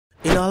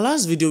In our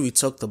last video, we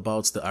talked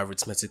about the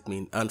arithmetic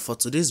mean, and for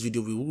today's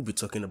video, we will be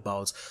talking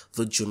about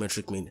the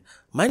geometric mean.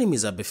 My name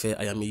is Abefe.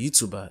 I am a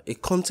YouTuber, a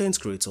content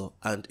creator,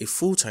 and a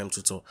full-time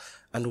tutor,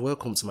 and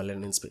welcome to my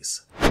learning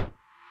space.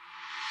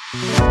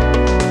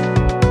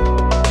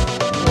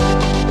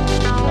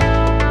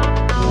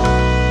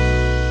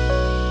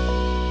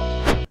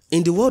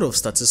 In the world of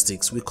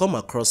statistics, we come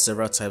across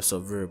several types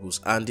of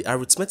variables, and the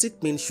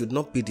arithmetic mean should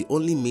not be the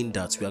only mean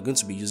that we are going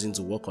to be using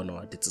to work on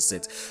our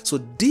dataset. So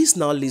this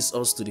now leads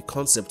us to the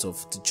concept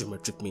of the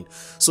geometric mean.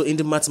 So in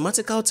the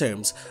mathematical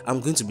terms,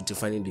 I'm going to be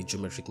defining the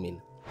geometric mean.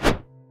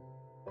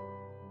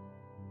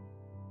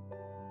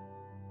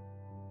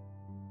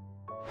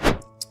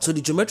 So the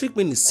geometric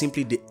mean is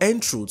simply the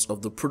end root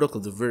of the product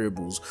of the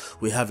variables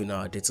we have in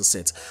our data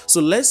set.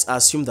 So let's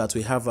assume that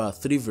we have our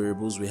three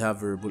variables. We have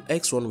variable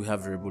x1, we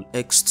have variable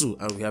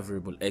x2, and we have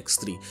variable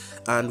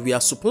x3. And we are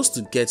supposed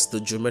to get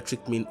the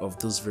geometric mean of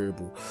this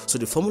variable. So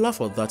the formula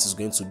for that is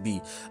going to be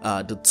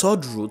the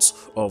third root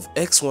of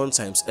x1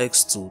 times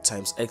x2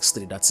 times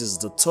x3. That is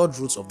the third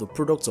root of the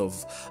product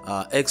of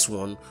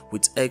x1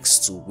 with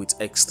x2 with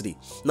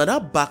x3. Now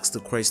that backs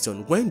the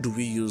question, when do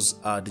we use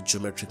the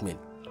geometric mean?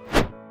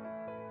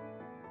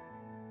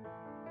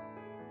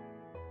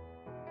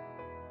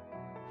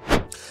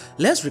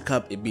 Let's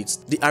recap a bit.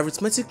 The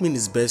arithmetic mean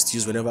is best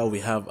used whenever we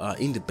have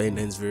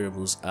independent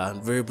variables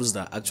and variables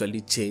that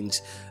actually change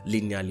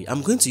linearly.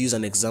 I'm going to use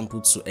an example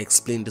to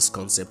explain this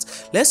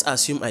concept. Let's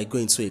assume I go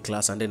into a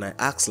class and then I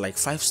ask like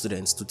 5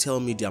 students to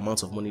tell me the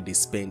amount of money they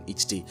spend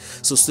each day.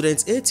 So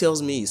student A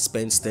tells me he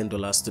spends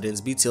 $10,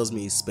 student B tells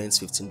me he spends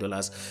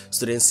 $15,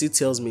 student C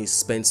tells me he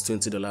spends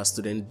 $20,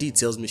 student D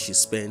tells me she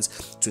spends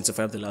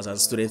 $25, and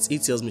student E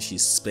tells me she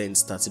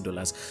spends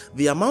 $30.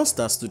 The amount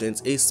that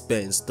student A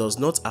spends does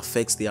not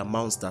affect the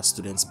amounts that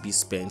students B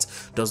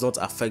spends, does not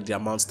affect the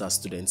amounts that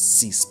students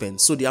C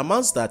spends. So the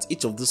amounts that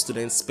each of the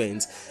students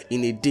spends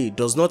in a day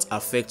does not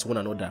affect one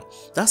another.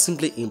 That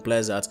simply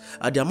implies that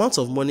the amount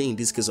of money in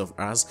this case of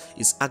ours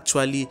is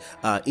actually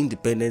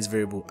independent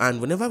variable,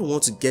 and whenever we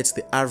want to get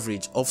the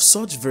average of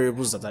such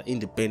variables that are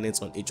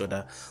independent on each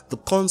other, the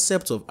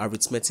concept of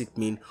arithmetic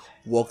mean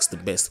works the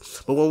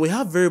best. But when we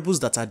have variables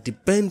that are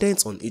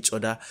dependent on each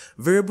other,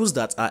 variables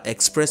that are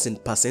expressed in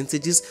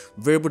percentages,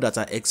 variables that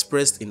are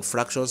expressed in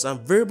fractions, and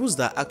variables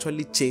that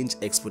actually change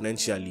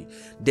exponentially,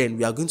 then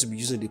we are going to be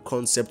using the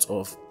concept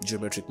of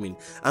geometric mean.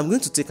 I'm going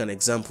to take an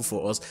example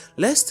for us.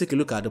 Let's take a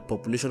look at the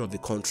population of a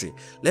country.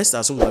 Let's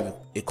assume we have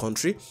a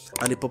country,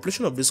 and the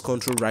population of this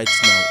country right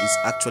now is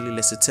actually,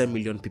 let's say, 10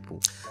 million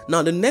people.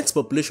 Now the next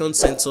population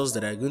census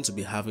that I'm going to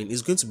be having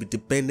is going to be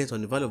dependent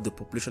on the value of the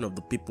population of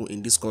the people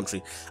in this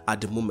country at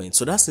the moment.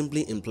 So that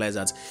simply implies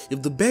that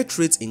if the birth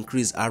rate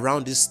increase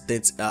around this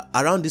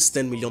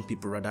 10 million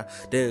people rather,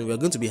 then we're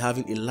going to be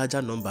having a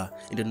larger number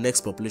in the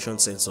next population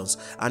census.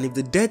 And if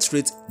the death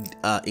rate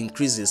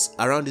increases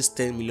around this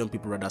 10 million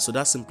people rather, so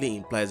that simply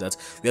implies that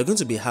we are going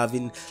to be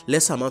having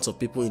less amount of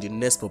people in the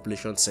next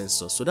population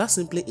census. So that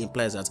simply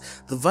implies that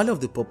the value of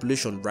the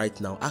population right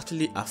now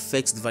actually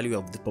affects the value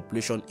of the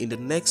population in the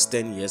next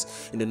 10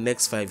 years, in the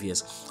next 5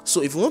 years.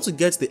 So if we want to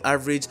get the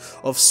average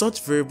of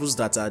such variables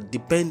that are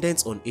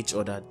dependent on each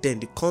other, then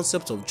the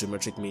concept of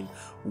geometric mean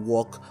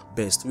work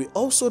best. We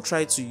also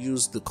try to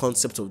use the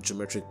concept of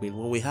geometric mean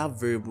when we have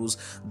variables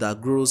that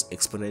grows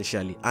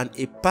exponentially, and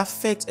a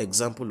perfect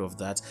example of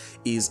that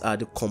is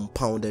the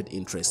compounded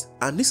interest.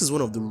 And this is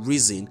one of the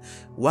reasons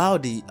why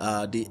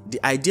the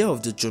idea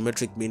of the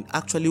geometric mean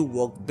actually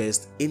work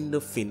best in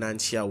the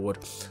financial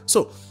world.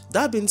 So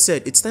that being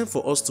said, it's time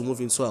for us to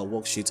move into our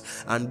worksheet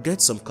and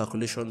get some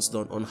calculations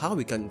done on how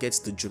we can get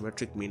the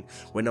geometric mean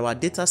when our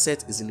data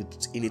set is in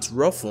its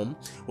raw form,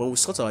 when we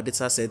sort our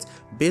data set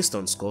based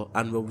on score,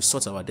 and when we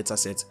sort our data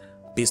set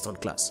based on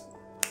class.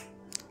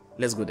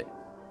 Let's go there.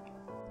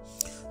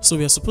 So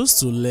we are supposed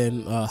to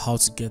learn how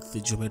to get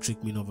the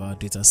geometric mean of our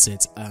data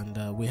set,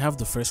 and we have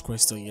the first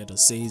question here that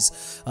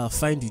says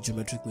find the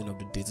geometric mean of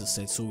the data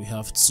set. So we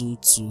have 2,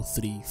 2,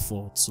 3,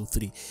 4, 2,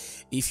 3.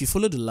 If you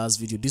follow the last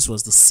video, this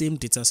was the same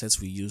data set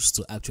we used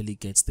to actually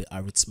get the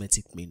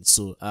arithmetic mean.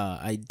 So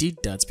I did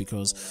that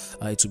because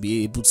it will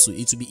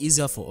be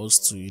easier for us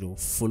to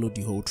follow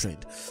the whole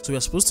trend. So we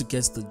are supposed to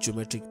get the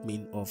geometric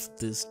mean of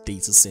this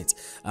data set,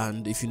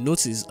 and if you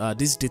notice,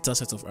 this data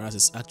set of ours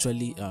is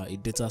actually a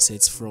data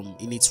set from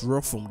in its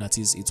raw form, that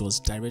is, it was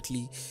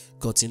directly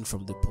gotten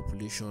from the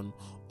population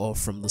or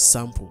from the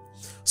sample.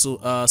 So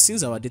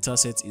since our data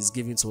set is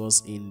given to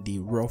us in the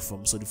raw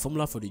form, so the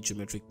formula for the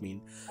geometric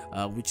mean,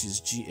 which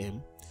is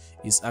GM,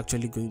 is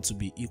actually going to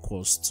be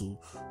equals to,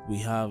 we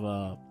have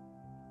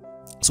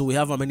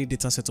how many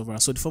data sets of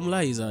ours? So the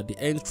formula is the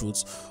end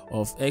root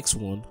of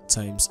x1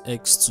 times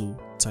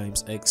x2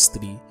 times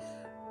x3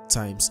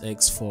 times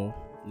x4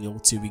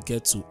 till we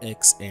get to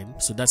xn.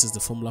 So that is the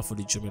formula for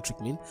the geometric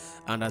mean,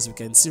 and as we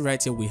can see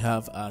right here, we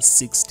have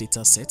 6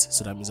 data sets,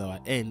 so that means our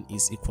n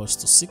is equals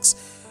to 6.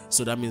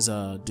 So that means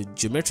the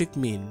geometric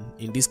mean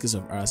in this case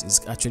of ours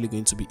is actually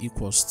going to be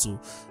equals to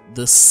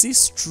the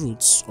 6th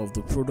roots of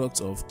the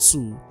product of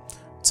 2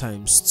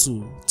 times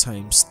 2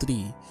 times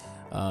 3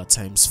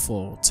 times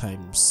 4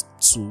 times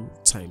 2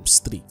 times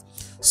 3.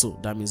 So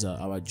that means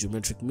our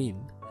geometric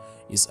mean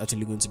is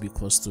actually going to be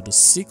equals to the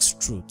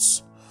 6th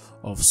root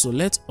of. So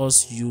let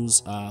us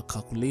use our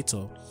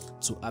calculator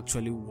to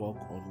actually work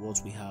on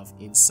what we have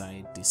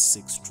inside the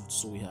 6th root.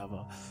 So we have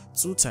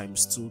 2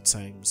 times 2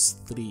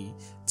 times 3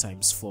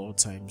 times 4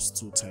 times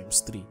 2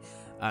 times 3,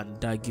 and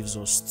that gives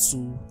us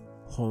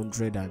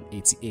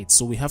 288.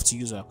 So we have to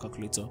use our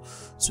calculator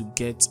to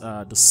get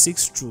the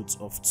 6th root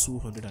of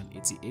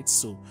 288.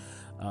 So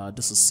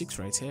this is 6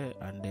 right here,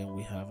 and then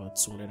we have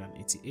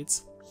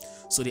 288.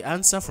 So the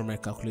answer from my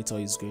calculator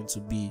is going to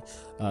be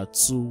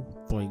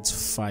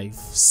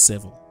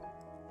 2.57.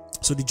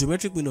 So the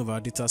geometric mean of our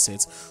data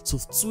set to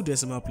 2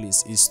 decimal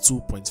place is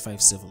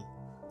 2.57.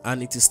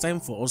 And it is time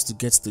for us to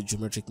get the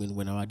geometric mean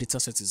when our data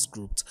set is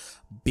grouped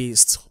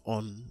based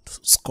on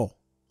score.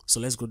 So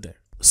let's go there.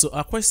 So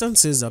our question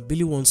says that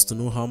Billy wants to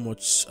know how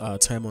much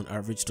time on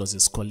average does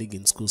his colleague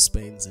in school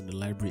spends in the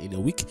library in a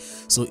week.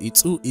 So it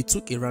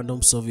took a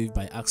random survey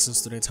by asking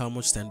students how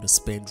much time they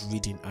spend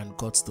reading and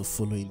got the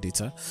following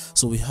data.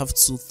 So we have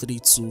 2, 3,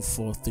 2,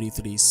 4, 3,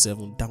 3,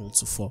 7 down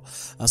to 4.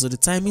 So the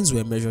timings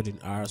were measured in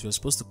hours. We're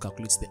supposed to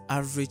calculate the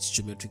average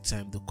geometric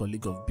time the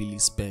colleague of Billy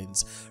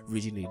spends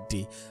reading a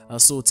day.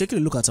 So taking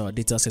a look at our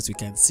data set, we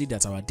can see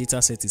that our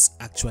data set is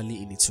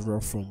actually in its raw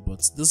form,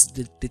 but this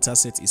data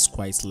set is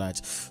quite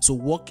large.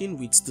 So working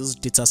with this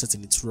data set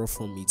in its raw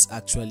form, it's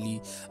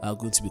actually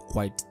going to be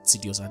quite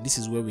tedious, and this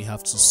is where we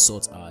have to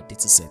sort our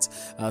data set.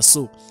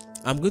 So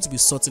I'm going to be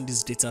sorting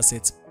this data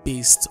set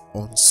based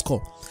on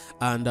score,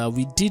 and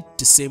we did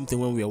the same thing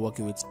when we were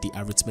working with the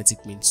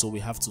arithmetic mean. So we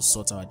have to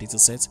sort our data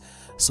set.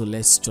 So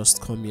let's just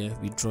come here,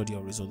 we draw the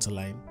horizontal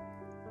line.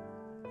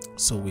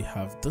 So we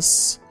have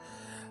this,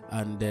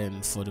 and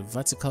then for the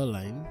vertical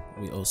line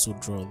we also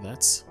draw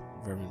that,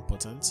 very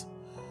important.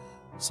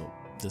 So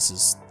this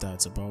is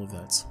that's about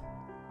that.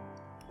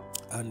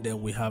 And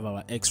then we have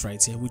our x right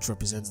here, which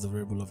represents the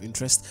variable of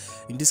interest.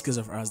 In this case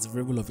of ours, the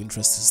variable of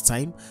interest is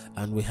time,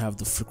 and we have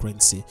the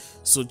frequency.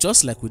 So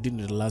just like we did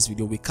in the last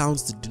video, we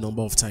count the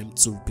number of time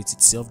 2 repeats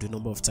itself, the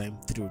number of time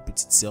 3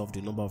 repeats itself, the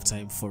number of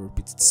time 4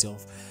 repeats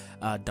itself,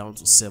 down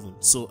to 7.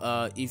 So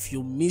if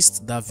you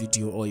missed that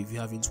video, or if you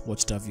haven't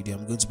watched that video,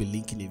 I'm going to be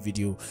linking a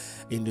video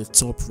in the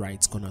top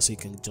right corner so you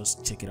can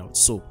just check it out.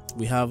 So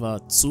we have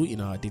 2 in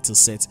our data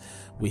set,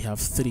 we have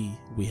 3,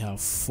 we have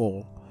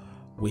 4,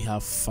 we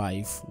have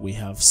 5, we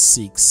have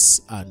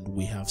 6, and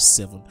we have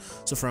 7.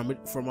 So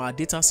from our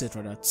data set,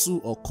 rather,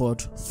 2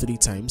 occurred 3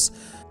 times,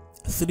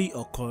 3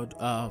 occurred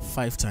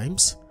 5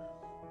 times,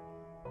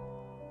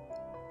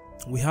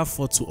 we have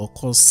 4 to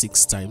occur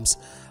 6 times,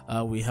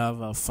 we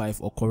have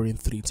 5 occurring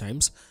 3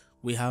 times,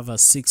 we have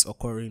 6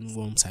 occurring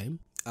 1 time,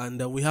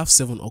 and we have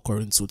 7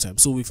 occurring 2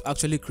 times. So we've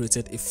actually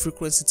created a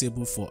frequency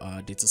table for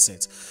our data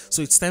set.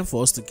 So it's time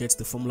for us to get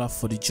the formula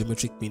for the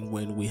geometric mean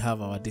when we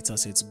have our data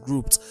sets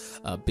grouped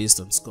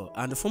based on score.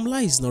 And the formula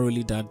is not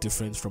really that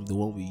different from the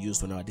one we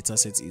used when our data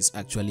set is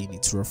actually in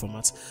its raw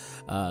format.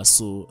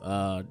 So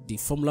the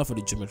formula for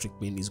the geometric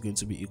mean is going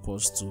to be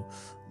equals to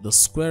the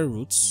square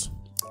roots,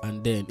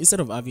 and then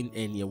instead of having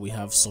n here, we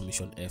have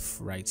summation f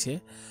right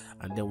here,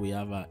 and then we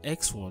have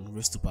x1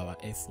 raised to power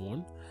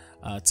f1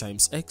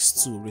 times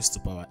x2 raised to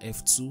power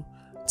f2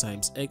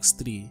 times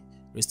x3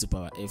 raised to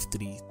power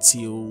f3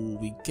 till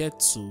we get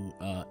to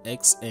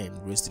xn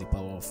raised to the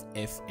power of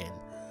fn.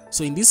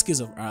 So in this case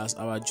of ours,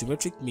 our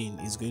geometric mean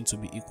is going to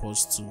be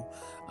equals to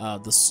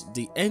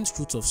the nth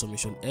root of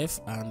summation f,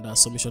 and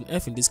summation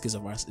f in this case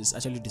of ours is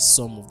actually the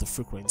sum of the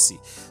frequency.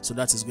 So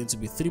that is going to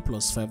be 3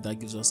 plus 5, that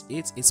gives us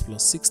 8, 8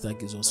 plus 6, that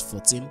gives us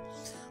 14,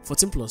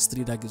 14 plus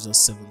 3, that gives us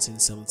 17,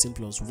 17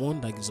 plus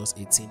 1, that gives us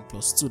 18,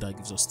 plus 2, that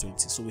gives us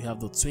 20. So we have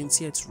the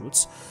 20th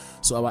root.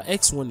 So our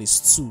x1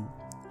 is 2,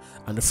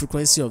 and the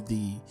frequency of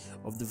the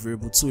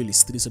variable 2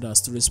 is 3, so that's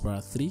 2 raised to the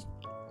power 3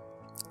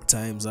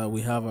 times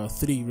we have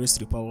 3 raised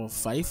to the power of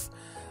 5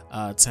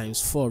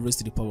 times 4 raised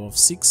to the power of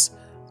 6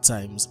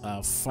 times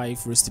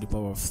 5 raised to the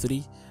power of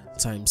 3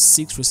 times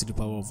 6 raised to the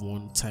power of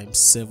 1 times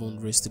 7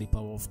 raised to the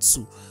power of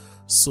 2.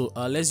 So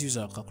let's use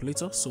our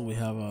calculator. So we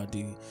have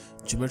the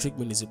geometric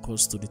mean is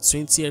equals to the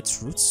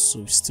 20th root, so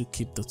we still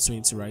keep the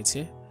 20 right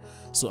here.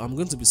 So I'm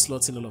going to be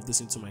slotting all of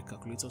this into my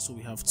calculator. So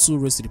we have 2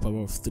 raised to the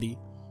power of 3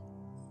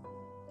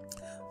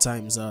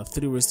 times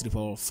 3 raised to the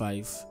power of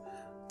 5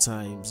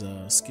 times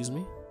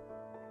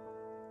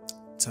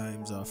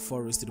times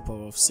 4 raised to the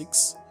power of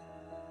 6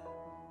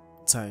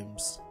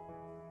 times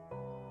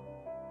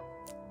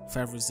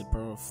 5 raised to the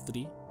power of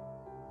 3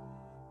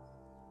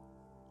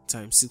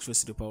 times 6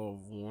 raised to the power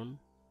of 1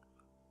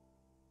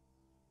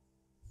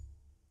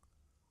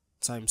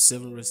 times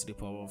 7 raised to the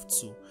power of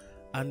 2,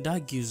 and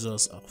that gives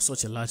us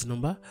such a large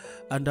number,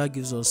 and that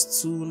gives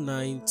us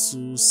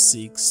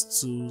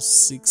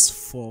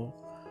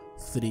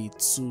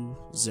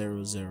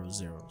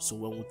 29262643200. So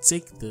when we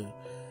take the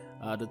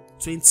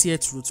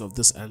 20th root of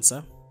this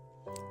answer,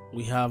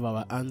 we have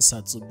our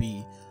answer to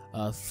be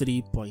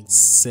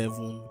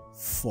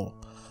 3.74.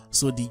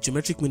 So the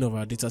geometric mean of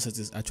our data set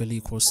is actually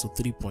equals to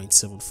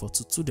 3.74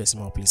 to 2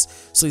 decimal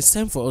place. So it's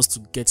time for us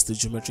to get the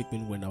geometric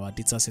mean when our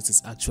data set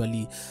is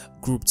actually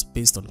grouped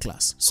based on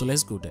class. So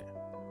let's go there.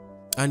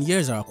 And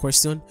here's our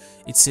question.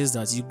 It says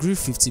that you grew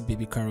 50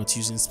 baby carrots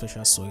using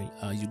special soil.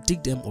 You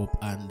dig them up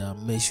and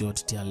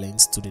measured their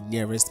length to the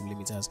nearest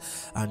millimeters,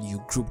 and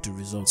you group the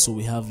results. So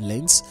we have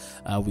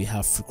length, we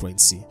have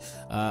frequency.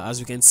 As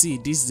you can see,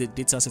 this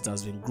data set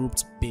has been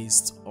grouped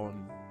based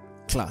on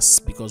class,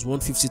 because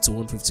 150 to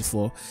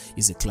 154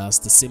 is a class.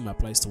 The same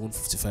applies to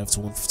 155 to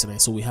 159.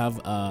 So we have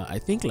I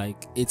think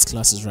like 8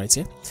 classes right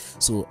here.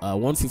 So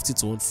 150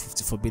 to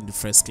 154 being the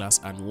first class,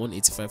 and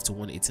 185 to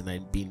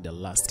 189 being the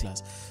last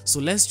class. So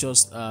let's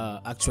just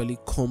actually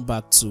come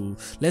back to,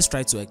 let's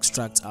try to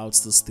extract out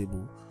this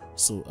table.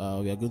 So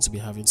we are going to be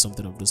having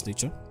something of this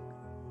nature.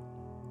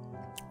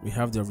 We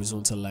have the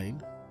horizontal line,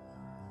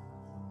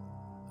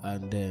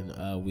 and then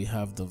we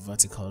have the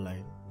vertical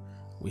line.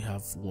 We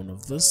have one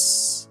of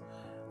this,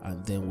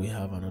 and then we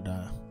have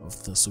another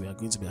of this. So we are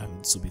going to be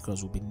having two,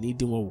 because we'll be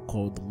needing what we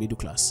call the middle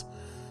class.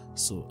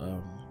 So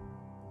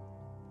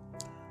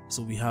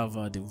so we have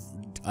the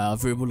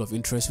variable of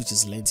interest, which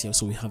is length here.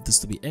 So we have this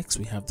to be x,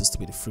 we have this to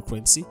be the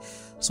frequency.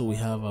 So we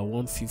have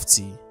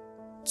 150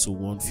 to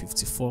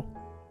 154,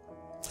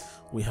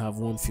 we have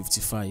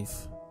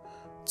 155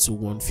 to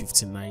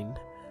 159,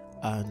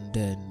 and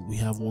then we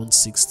have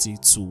 160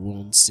 to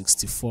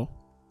 164.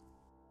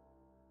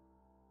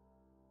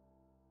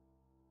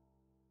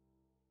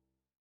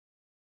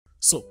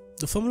 So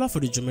the formula for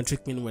the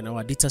geometric mean when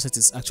our dataset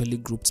is actually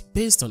grouped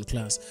based on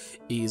class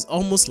is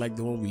almost like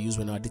the one we use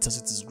when our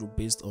dataset is grouped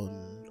based on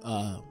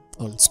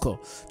score.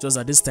 Just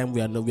at this time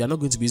we are not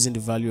going to be using the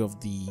value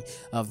of the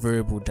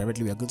variable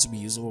directly. We are going to be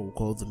using what we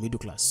call the middle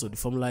class. So the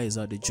formula is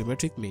that the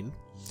geometric mean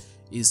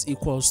is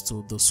equals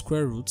to the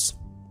square root,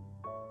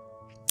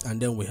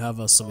 and then we have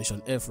a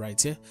summation f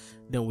right here.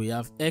 Then we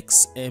have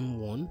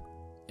xm1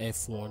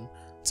 f1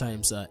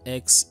 times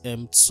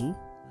xm2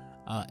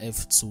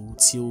 f2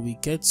 till we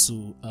get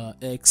to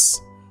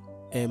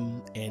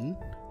xmn,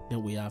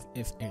 then we have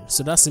fn.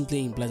 So that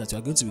simply implies that you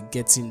are going to be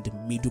getting the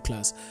middle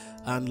class.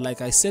 And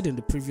like I said in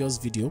the previous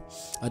video,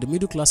 the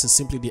middle class is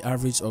simply the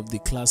average of the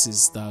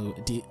classes,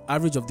 the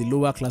average of the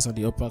lower class and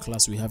the upper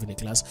class we have in a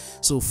class.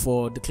 So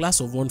for the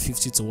class of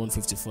 150 to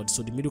 154,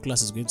 so the middle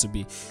class is going to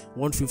be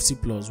 150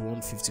 plus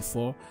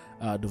 154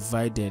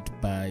 divided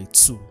by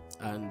 2,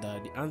 and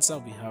the answer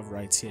we have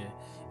right here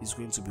is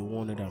going to be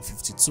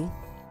 152.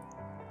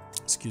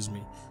 Excuse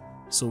me.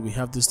 So we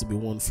have this to be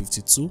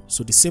 152.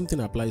 So the same thing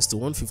applies to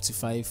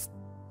 155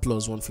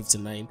 plus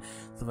 159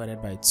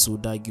 divided by 2.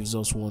 That gives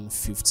us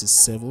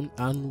 157,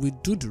 and we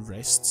do the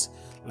rest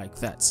like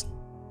that.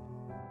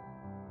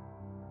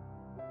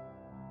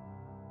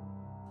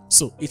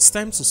 So it's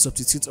time to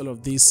substitute all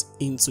of this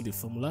into the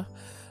formula.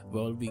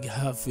 Well, we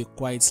have a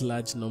quite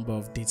large number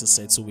of data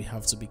sets, so we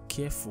have to be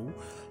careful.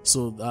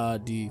 So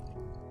the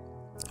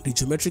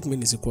geometric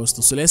mean is equals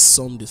to, so let's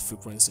sum this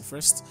frequency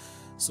first.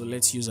 So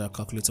let's use our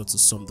calculator to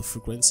sum the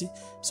frequency.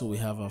 So we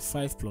have a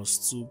 5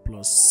 plus 2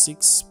 plus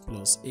 6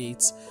 plus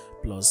 8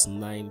 plus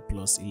 9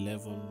 plus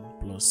 11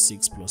 plus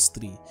 6 plus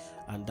 3,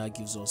 and that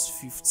gives us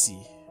 50.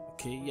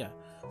 Okay, yeah.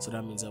 So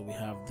that means that we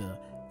have the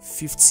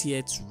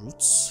 50th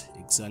roots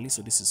exactly.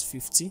 So this is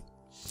 50.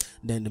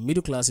 Then the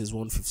middle class is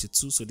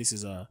 152. So this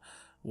is a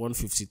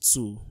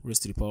 152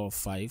 raised to the power of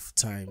 5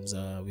 times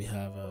we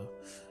have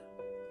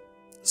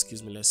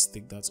excuse me, let's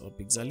take that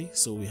up exactly.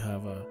 So we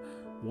have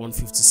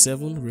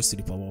 157 raised to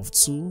the power of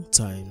 2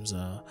 times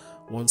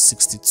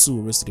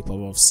 162 raised to the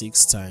power of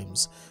 6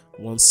 times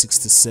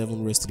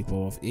 167 raised to the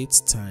power of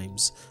 8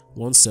 times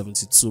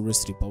 172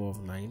 raised to the power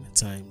of 9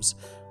 times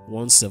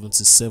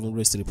 177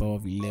 raised to the power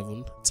of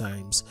 11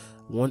 times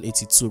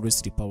 182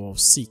 raised to the power of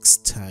 6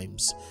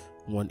 times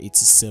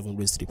 187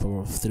 raised to the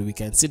power of 3. We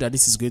can see that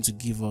this is going to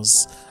give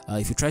us,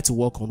 if you try to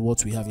work on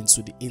what we have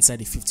inside the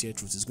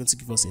 50th root, it's going to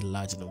give us a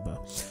large number.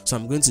 So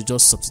I'm going to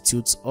just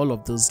substitute all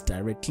of those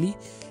directly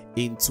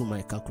into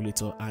my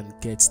calculator and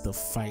get the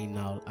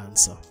final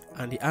answer.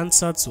 And the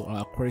answer to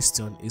our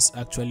question is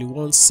actually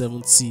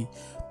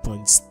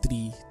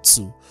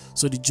 170.32.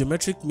 So the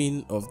geometric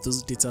mean of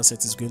this data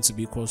set is going to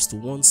be equals to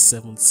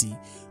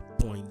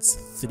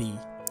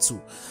 170.32.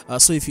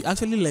 So if you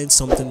actually learned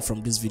something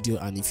from this video,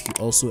 and if you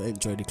also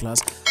enjoyed the class,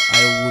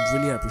 I would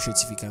really appreciate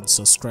if you can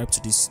subscribe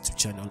to this YouTube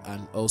channel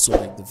and also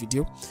like the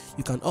video.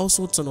 You can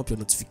also turn up your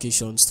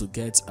notifications to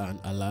get an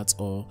alert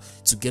or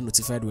to get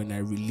notified when I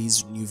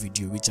release new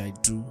video, which I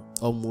do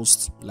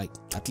almost like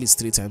at least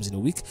 3 times in a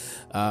week.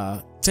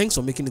 Thanks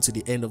for making it to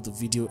the end of the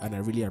video, and I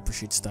really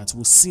appreciate that.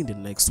 We'll see you in the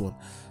next one.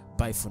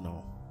 Bye for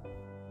now.